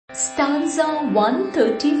Stanza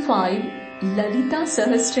 135, Lalita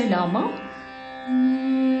Sahasranama.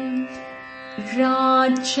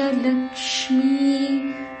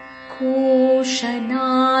 Rajalakshmi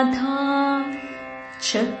Koshanadha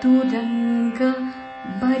Chaturanga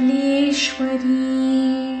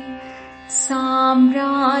Baleshwari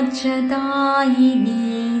Samrajyadayini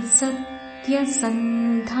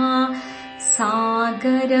Satyasandha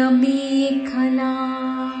Sagaramekhala.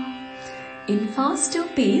 In faster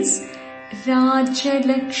pace,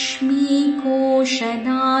 Rajalakshmi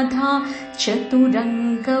Koshanadha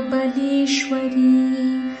Chaturanga Baleshwari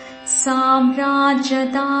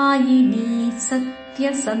Samrajyadayini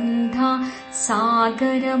Satyasandha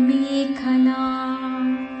Sagaramekhala.